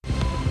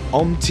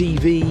on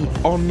TV,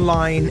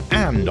 online,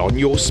 and on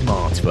your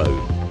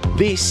smartphone.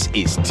 This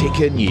is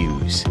Ticker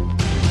News.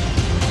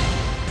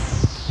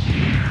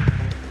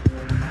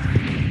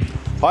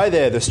 Hi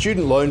there. The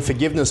student loan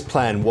forgiveness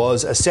plan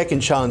was a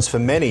second chance for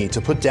many to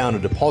put down a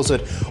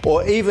deposit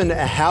or even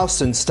a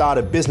house and start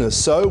a business.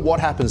 So what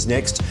happens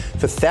next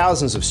for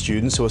thousands of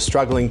students who are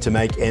struggling to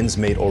make ends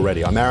meet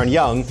already? I'm Aaron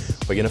Young.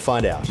 We're going to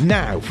find out.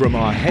 Now from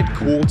our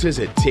headquarters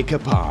at Ticker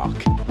Park,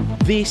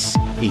 this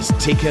is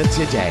Ticker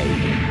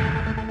Today.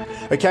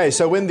 Okay,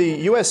 so when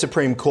the US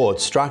Supreme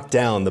Court struck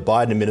down the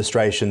Biden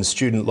administration's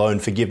student loan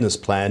forgiveness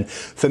plan,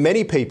 for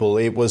many people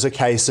it was a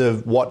case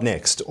of what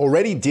next?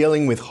 Already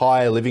dealing with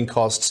higher living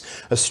costs,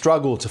 a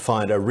struggle to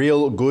find a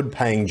real good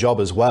paying job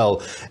as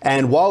well.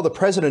 And while the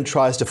president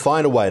tries to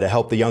find a way to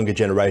help the younger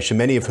generation,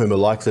 many of whom are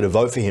likely to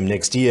vote for him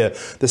next year,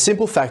 the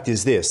simple fact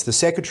is this: the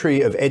Secretary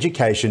of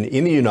Education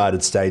in the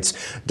United States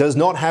does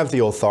not have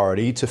the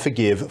authority to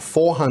forgive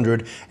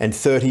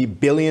 $430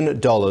 billion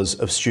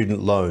of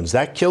student loans.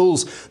 That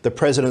kills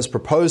the president's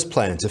proposed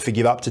plan to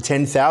forgive up to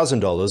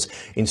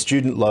 $10,000 in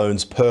student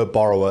loans per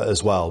borrower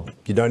as well.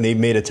 You don't need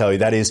me to tell you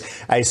that is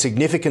a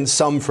significant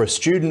sum for a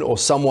student or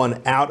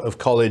someone out of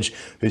college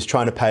who's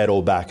trying to pay it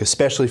all back,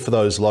 especially for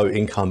those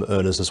low-income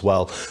earners as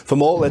well. For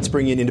more, let's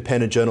bring in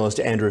independent journalist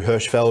Andrew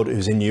Hirschfeld,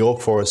 who's in New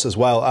York for us as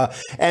well.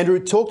 Andrew,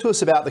 talk to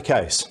us about the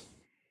case.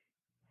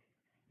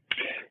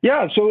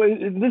 Yeah, so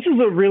this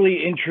is a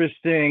really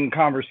interesting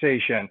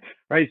conversation,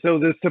 right? So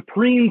the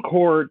Supreme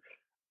Court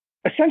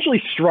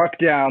essentially struck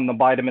down the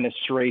Biden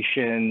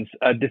administration's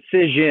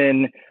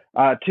decision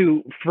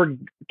to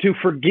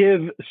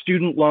forgive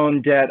student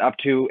loan debt up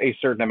to a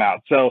certain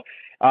amount. So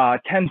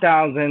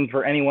 $10,000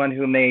 for anyone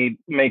who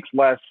makes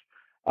less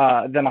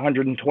than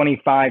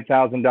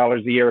 $125,000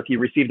 a year. If you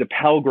received a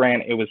Pell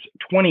Grant, it was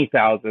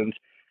 $20,000.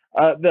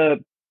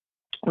 The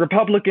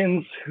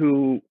Republicans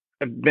who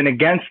have been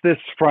against this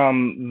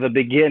from the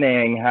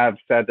beginning have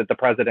said that the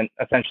president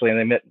essentially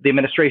and the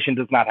administration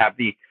does not have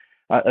the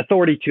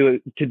authority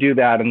to do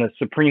that, and the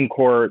Supreme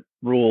Court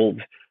ruled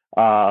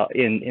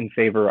in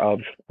favor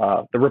of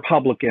the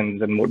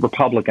Republicans and what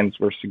Republicans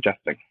were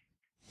suggesting.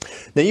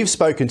 Now, you've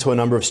spoken to a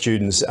number of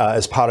students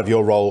as part of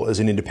your role as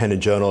an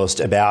independent journalist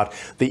about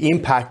the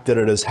impact that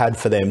it has had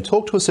for them.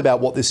 Talk to us about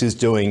what this is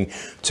doing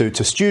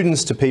to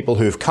students, to people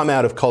who've come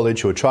out of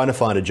college, who are trying to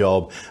find a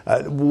job.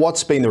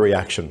 What's been the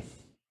reaction?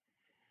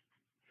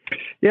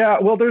 Yeah,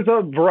 well, there's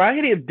a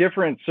variety of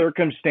different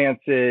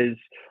circumstances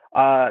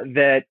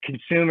that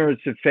consumers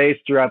have faced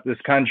throughout this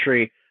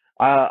country.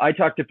 I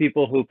talked to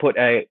people who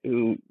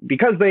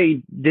because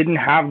they didn't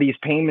have these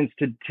payments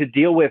to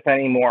deal with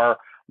anymore,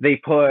 they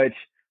put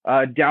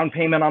a down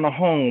payment on a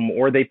home,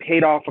 or they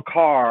paid off a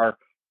car,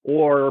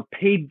 or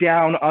paid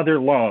down other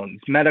loans,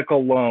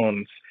 medical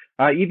loans,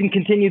 even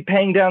continued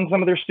paying down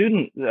some of their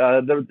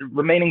the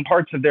remaining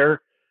parts of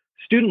their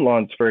student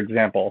loans, for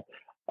example.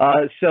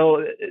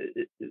 So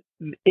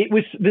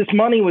this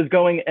money was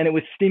going and it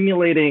was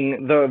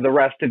stimulating the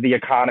rest of the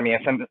economy,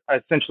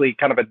 essentially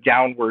kind of a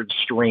downward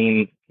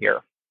stream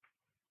here.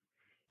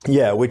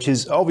 Yeah, which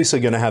is obviously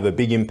going to have a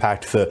big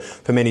impact for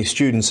many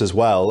students as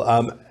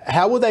well.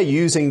 How were they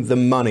using the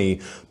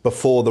money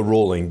before the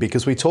ruling?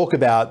 Because we talk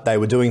about they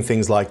were doing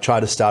things like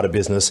trying to start a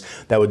business.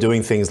 They were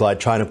doing things like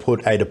trying to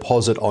put a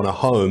deposit on a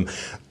home.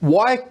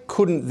 Why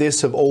couldn't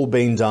this have all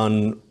been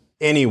done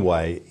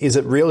anyway? Is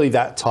it really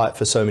that tight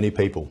for so many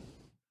people?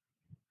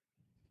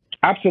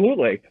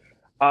 Absolutely.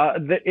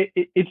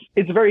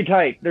 It's very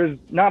tight. There's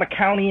not a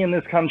county in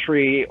this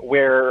country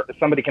where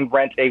somebody can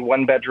rent a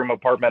one-bedroom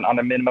apartment on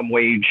a minimum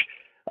wage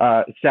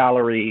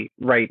salary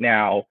right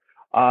now,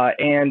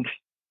 and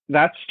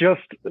that's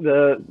just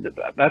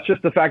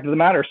the fact of the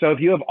matter. So if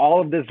you have all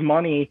of this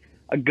money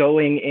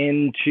going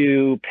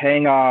into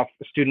paying off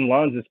student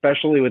loans,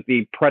 especially with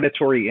the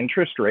predatory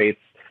interest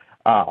rates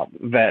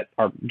that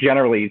are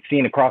generally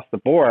seen across the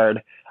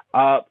board,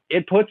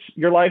 it puts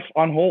your life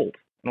on hold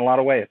in a lot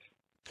of ways.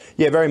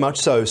 Yeah, very much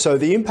so. So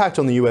the impact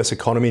on the US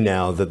economy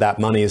now that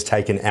money is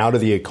taken out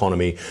of the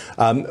economy,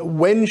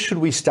 when should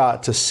we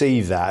start to see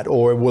that?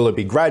 Or will it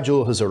be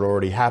gradual? Has it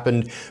already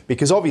happened?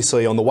 Because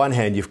obviously, on the one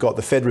hand, you've got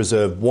the Fed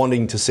Reserve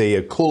wanting to see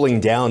a cooling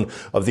down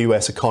of the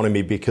US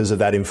economy because of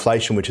that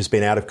inflation, which has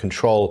been out of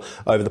control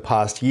over the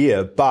past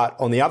year. But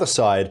on the other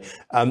side,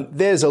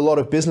 there's a lot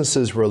of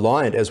businesses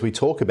reliant, as we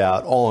talk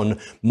about, on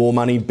more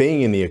money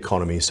being in the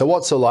economy. So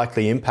what's the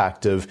likely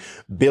impact of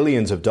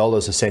billions of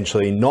dollars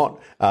essentially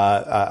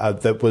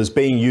that was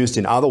being used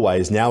in other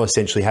ways now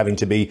essentially having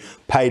to be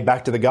paid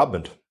back to the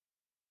government?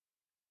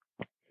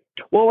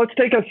 Well, let's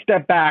take a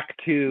step back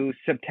to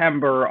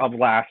September of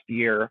last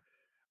year.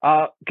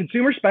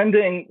 Consumer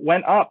spending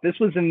went up. This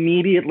was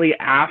immediately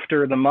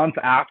the month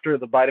after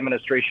the Biden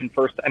administration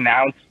first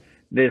announced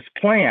this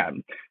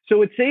plan.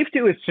 So it's safe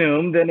to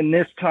assume that in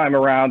this time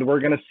around, we're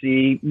going to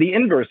see the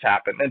inverse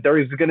happen, that there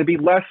is going to be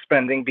less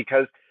spending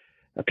because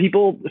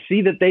people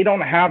see that they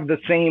don't have the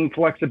same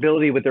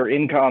flexibility with their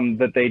income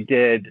that they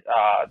did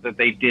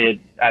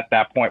at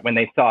that point when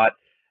they thought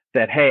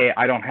that, hey,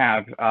 I don't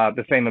have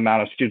the same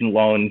amount of student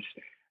loans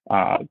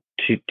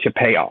to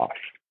pay off.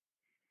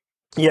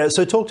 Yeah,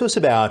 so talk to us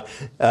about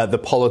the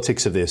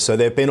politics of this. So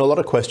there have been a lot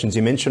of questions.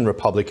 You mentioned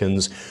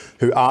Republicans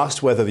who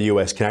asked whether the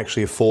US can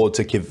actually afford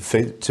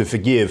to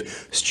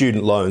forgive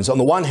student loans. On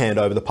the one hand,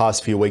 over the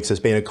past few weeks, there's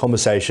been a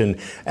conversation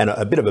and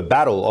a bit of a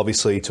battle,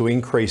 obviously, to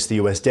increase the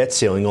US debt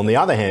ceiling. On the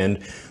other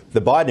hand, the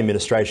Biden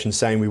administration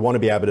saying we want to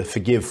be able to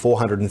forgive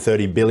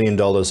 $430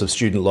 billion of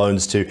student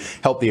loans to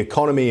help the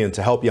economy and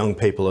to help young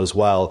people as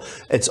well.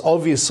 It's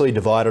obviously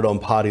divided on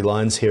party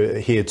lines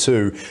here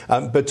too.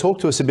 But talk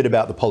to us a bit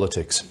about the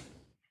politics.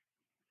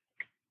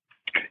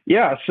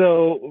 Yeah,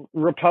 so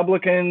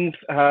Republicans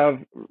have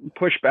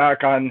pushed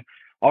back on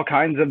all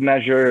kinds of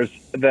measures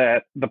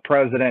that the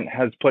president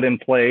has put in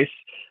place.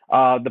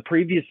 The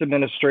previous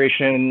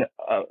administration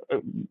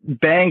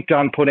banked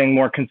on putting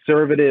more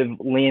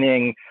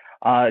conservative-leaning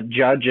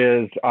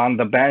judges on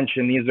the bench,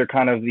 and these are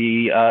kind of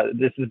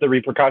this is the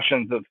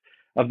repercussions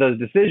of those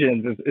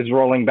decisions is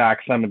rolling back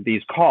some of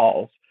these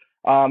calls.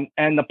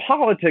 And the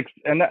politics,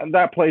 and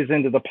that plays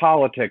into the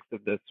politics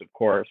of this, of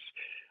course.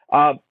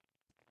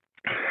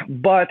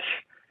 But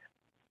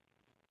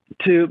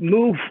to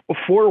move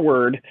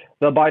forward,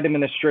 the Biden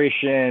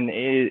administration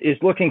is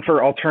looking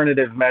for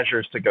alternative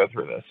measures to go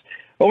through this.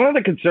 But one of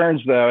the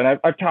concerns, though, and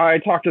I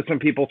talked to some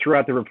people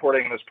throughout the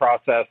reporting of this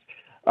process,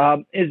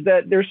 is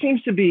that there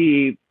seems to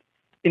be,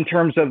 in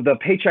terms of the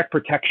Paycheck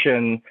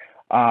Protection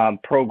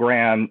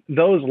Program,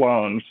 those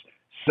loans,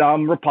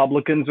 some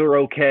Republicans are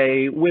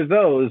okay with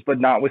those, but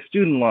not with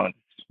student loans.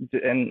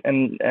 And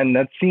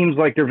that seems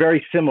like they're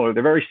very similar.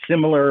 They're very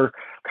similar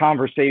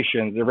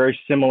conversations. They're very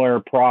similar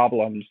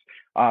problems.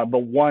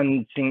 But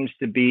one seems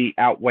to be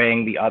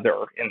outweighing the other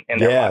in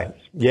their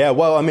lives. Yeah.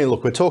 Well, I mean,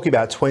 look, we're talking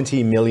about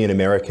 20 million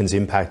Americans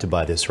impacted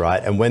by this,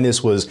 right? And when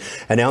this was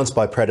announced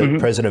by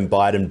President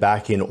Biden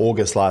back in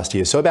August last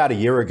year, so about a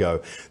year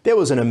ago, there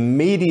was an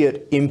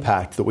immediate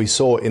impact that we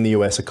saw in the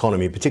US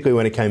economy, particularly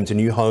when it came to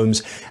new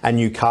homes and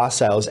new car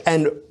sales.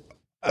 And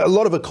a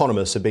lot of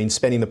economists have been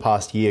spending the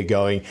past year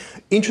going,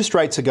 interest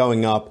rates are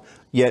going up,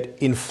 yet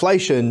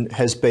inflation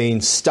has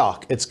been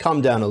stuck. It's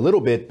come down a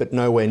little bit, but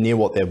nowhere near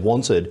what they've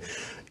wanted.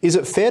 Is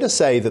it fair to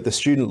say that the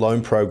student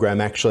loan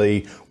program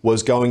actually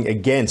was going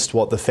against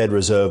what the Fed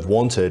Reserve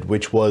wanted,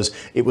 which was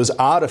it was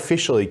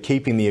artificially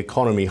keeping the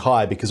economy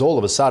high because all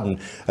of a sudden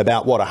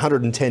about,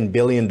 $110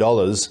 billion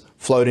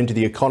flowed into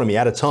the economy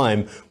at a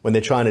time when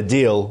they're trying to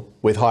deal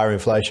with higher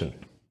inflation?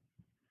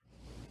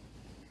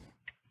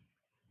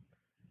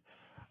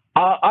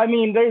 I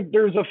mean,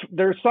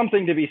 there's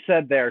something to be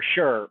said there,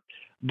 sure,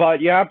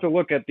 but you have to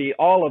look at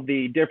all of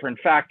the different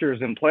factors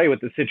in play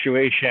with the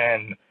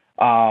situation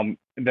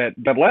that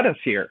led us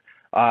here.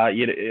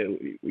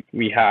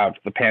 We have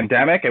the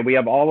pandemic, and we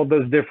have all of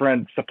those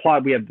different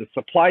we have the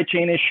supply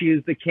chain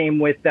issues that came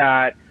with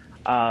that,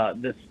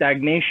 the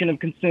stagnation of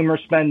consumer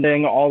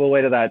spending, all the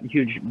way to that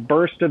huge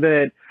burst of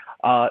it.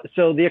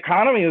 So the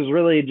economy was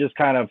really just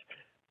kind of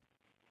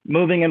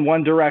moving in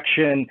one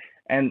direction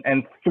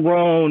and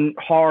thrown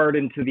hard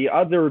into the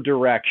other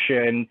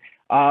direction.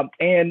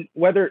 And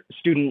whether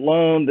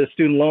the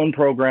student loan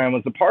program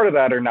was a part of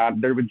that or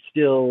not, there would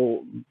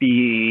still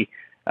be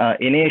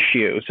an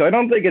issue. So I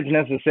don't think it's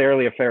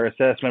necessarily a fair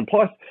assessment.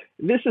 Plus,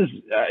 this is,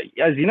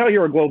 as you know,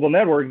 you're a global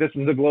network. This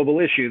is a global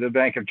issue. The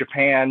Bank of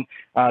Japan,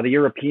 the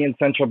European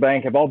Central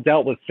Bank have all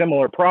dealt with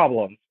similar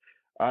problems.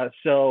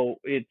 So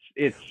it's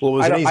well, it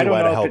was an easy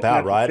way to help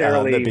out,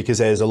 right? Because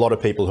there's a lot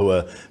of people who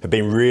have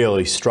been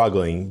really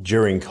struggling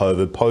during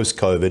COVID,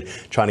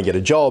 post-COVID, trying to get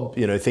a job.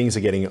 You know, things are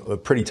getting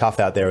pretty tough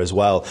out there as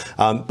well.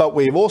 But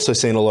we've also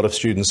seen a lot of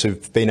students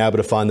who've been able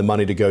to find the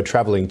money to go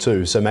traveling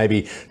too. So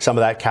maybe some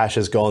of that cash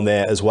has gone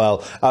there as well.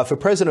 For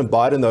President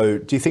Biden, though,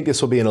 do you think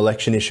this will be an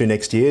election issue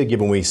next year,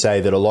 given we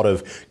say that a lot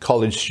of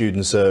college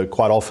students are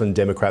quite often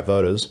Democrat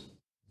voters?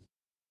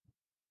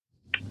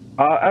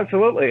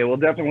 Absolutely. It will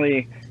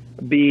definitely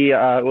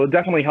will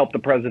definitely help the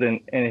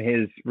president in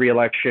his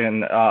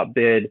reelection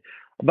bid.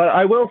 But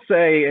I will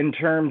say, in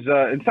terms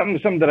and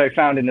something that I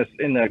found in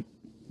the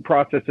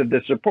process of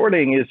this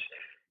reporting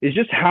is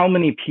just how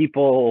many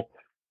people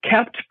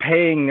kept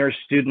paying their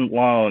student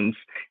loans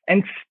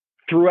and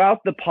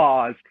throughout the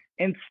pause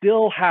and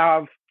still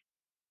have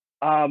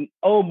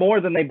owe more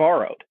than they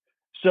borrowed.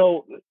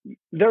 So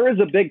there is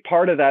a big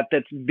part of that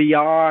that's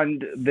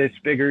beyond this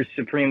bigger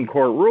Supreme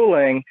Court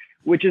ruling,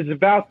 which is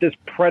about this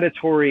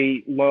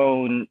predatory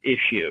loan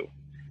issue.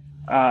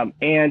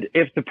 And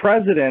if the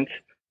president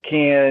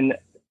can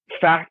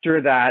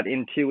factor that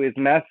into his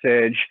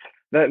message,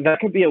 that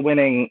could be a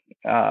winning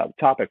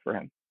topic for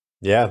him.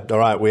 Yeah. All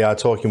right. We are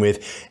talking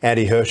with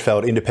Andrew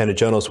Hirschfeld, independent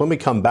journalist. When we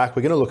come back,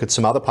 we're going to look at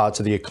some other parts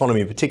of the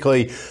economy,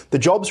 particularly the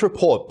jobs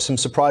report. Some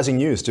surprising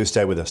news. Do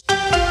stay with us.